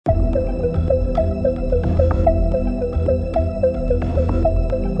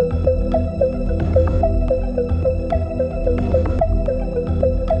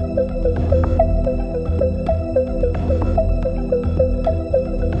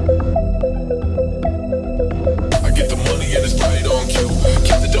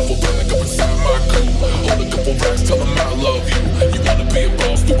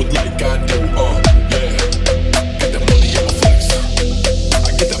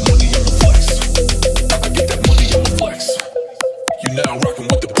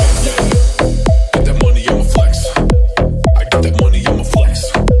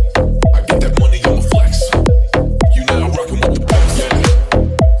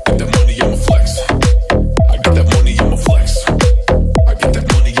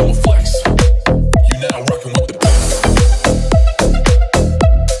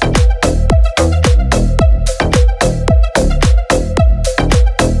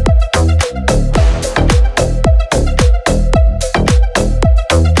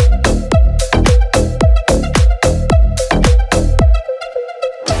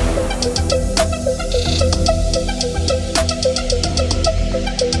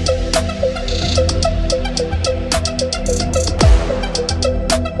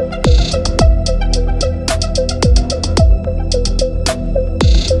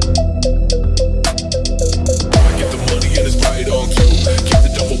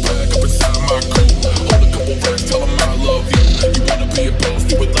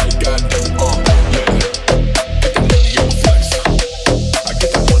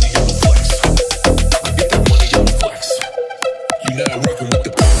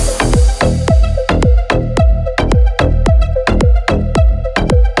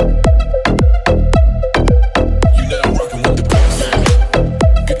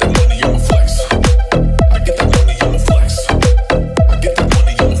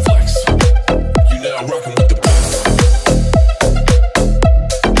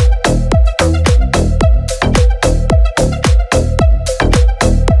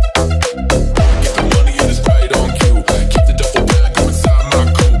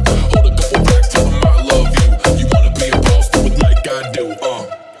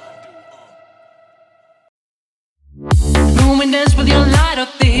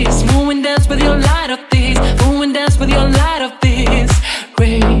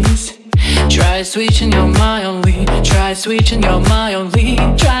switching your mind only. Try switching your mind only.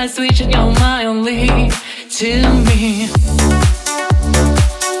 Try switching your mind only to me.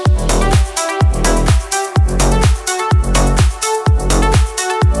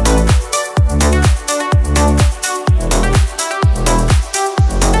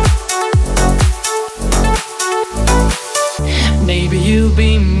 Maybe you'll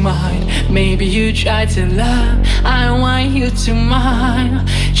be mine. Maybe you try to love. I want you to mine.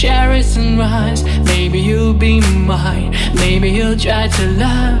 Cherry sunrise. Maybe you'll be mine. Maybe you'll try to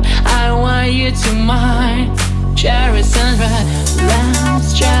love. I want you to mine. Cherry sunrise.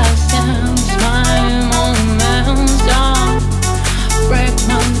 Last just dance. My moments don't break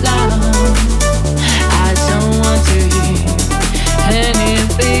my love. I don't want to hear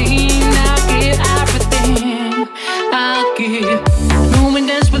anything. I give everything. I give. Move and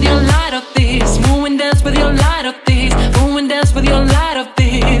dance with your light of this. Move and dance with your light of this. Move and dance with your light of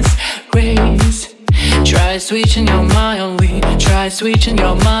this. Grace. Try switching your mind only. Try switching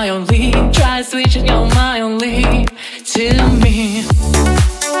your mind only. Try switching your mind only to me.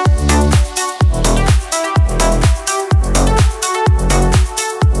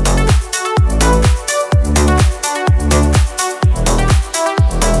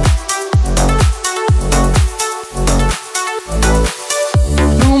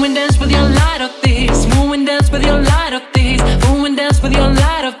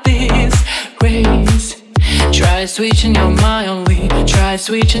 Try switching your mind only. Try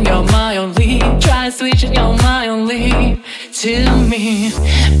switching your mind only. Try switching your mind only to me.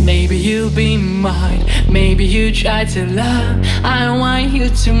 Maybe you'll be mine. Maybe you try to love. I want you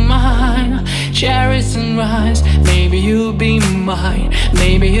to mine. Cherry sunrise. Maybe you'll be mine.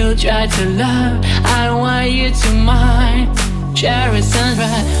 Maybe you'll try to love. I want you to mine. Cherry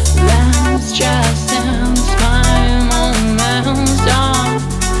sunrise. Let's just dance. My moments don't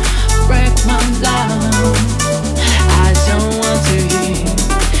break my love. I don't want to hear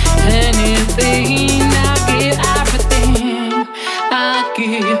anything. I give everything. I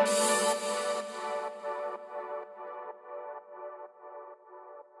give.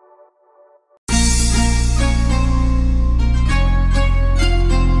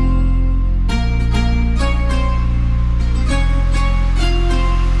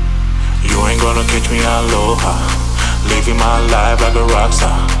 You ain't gonna catch me aloha. Living my life like a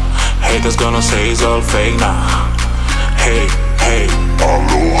rockstar. Haters gonna say it's all fake now. Hey, hey,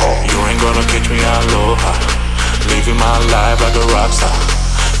 aloha. You ain't gonna catch me aloha. Living my life like a rockstar.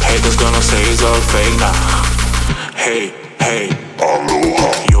 Haters gonna say it's all fake now. Hey, hey,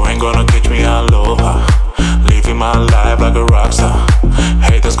 aloha. You ain't gonna catch me aloha. Living my life like a rockstar.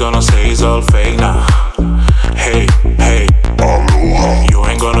 Haters gonna say it's all fake now. Hey, hey, aloha. You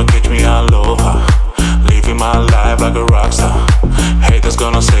ain't gonna catch me aloha. Living my life like a rockstar. Haters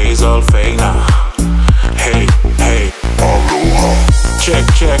gonna say it's all fake now. Hey, hey, aloha. Check,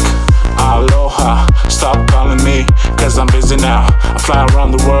 check, aloha. Stop calling me, cause I'm busy now. I fly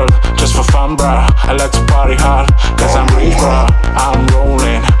around the world just for fun, bruh. I like to party hard, cause I'm rich, bruh. I'm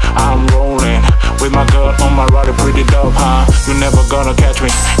rolling with my girl on my ride, pretty dope, huh? You never gonna catch me,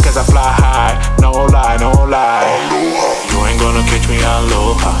 cause I fly high. No lie, no lie. You ain't gonna catch me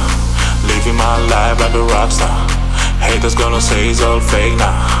aloha. Living my life like a rockstar. Haters gonna say it's all fake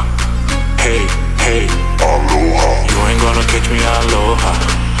now. Hey, hey, aloha. You ain't gonna catch me aloha.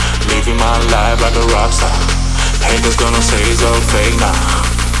 Living my life like a rockstar. Haters gonna say it's all fake now.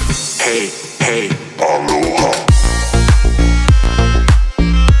 Hey, hey, aloha.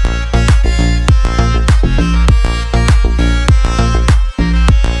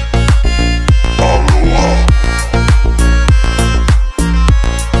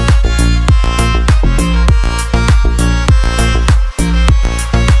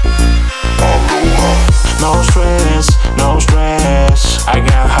 I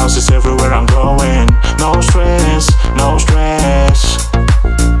got houses everywhere I'm going. No stress, no stress.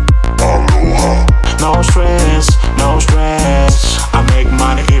 Aloha. No stress.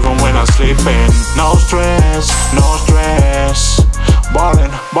 sleeping. No stress, no stress.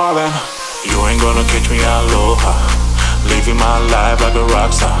 Ballin', ballin'. You ain't gonna catch me aloha, living my life like a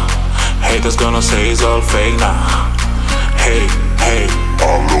rockstar. Haters gonna say it's all fake now. Hey, hey,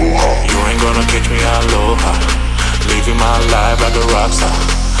 aloha. You ain't gonna catch me aloha, living my life like a rockstar.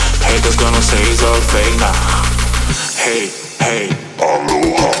 Haters gonna say it's all fake now. Hey, hey,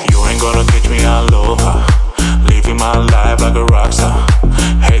 aloha. You ain't gonna catch me aloha, living my life like a rockstar.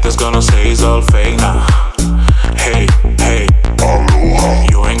 Haters gonna say it's all fake now. Hey, hey, aloha.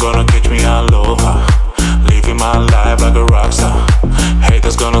 You ain't gonna catch me aloha, living my life like a rockstar.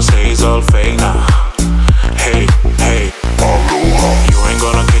 Haters gonna say it's all fake now. Hey, hey, aloha. You ain't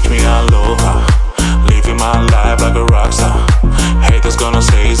gonna catch me aloha, living my life like a rockstar. Haters gonna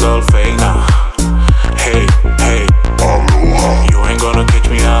say it's all fake now. Hey, hey, aloha. You ain't gonna catch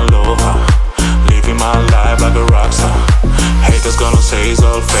me aloha, living my life like a rockstar. Haters gonna say it's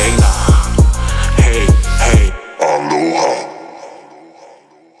all fake now. Hey, hey, aloha.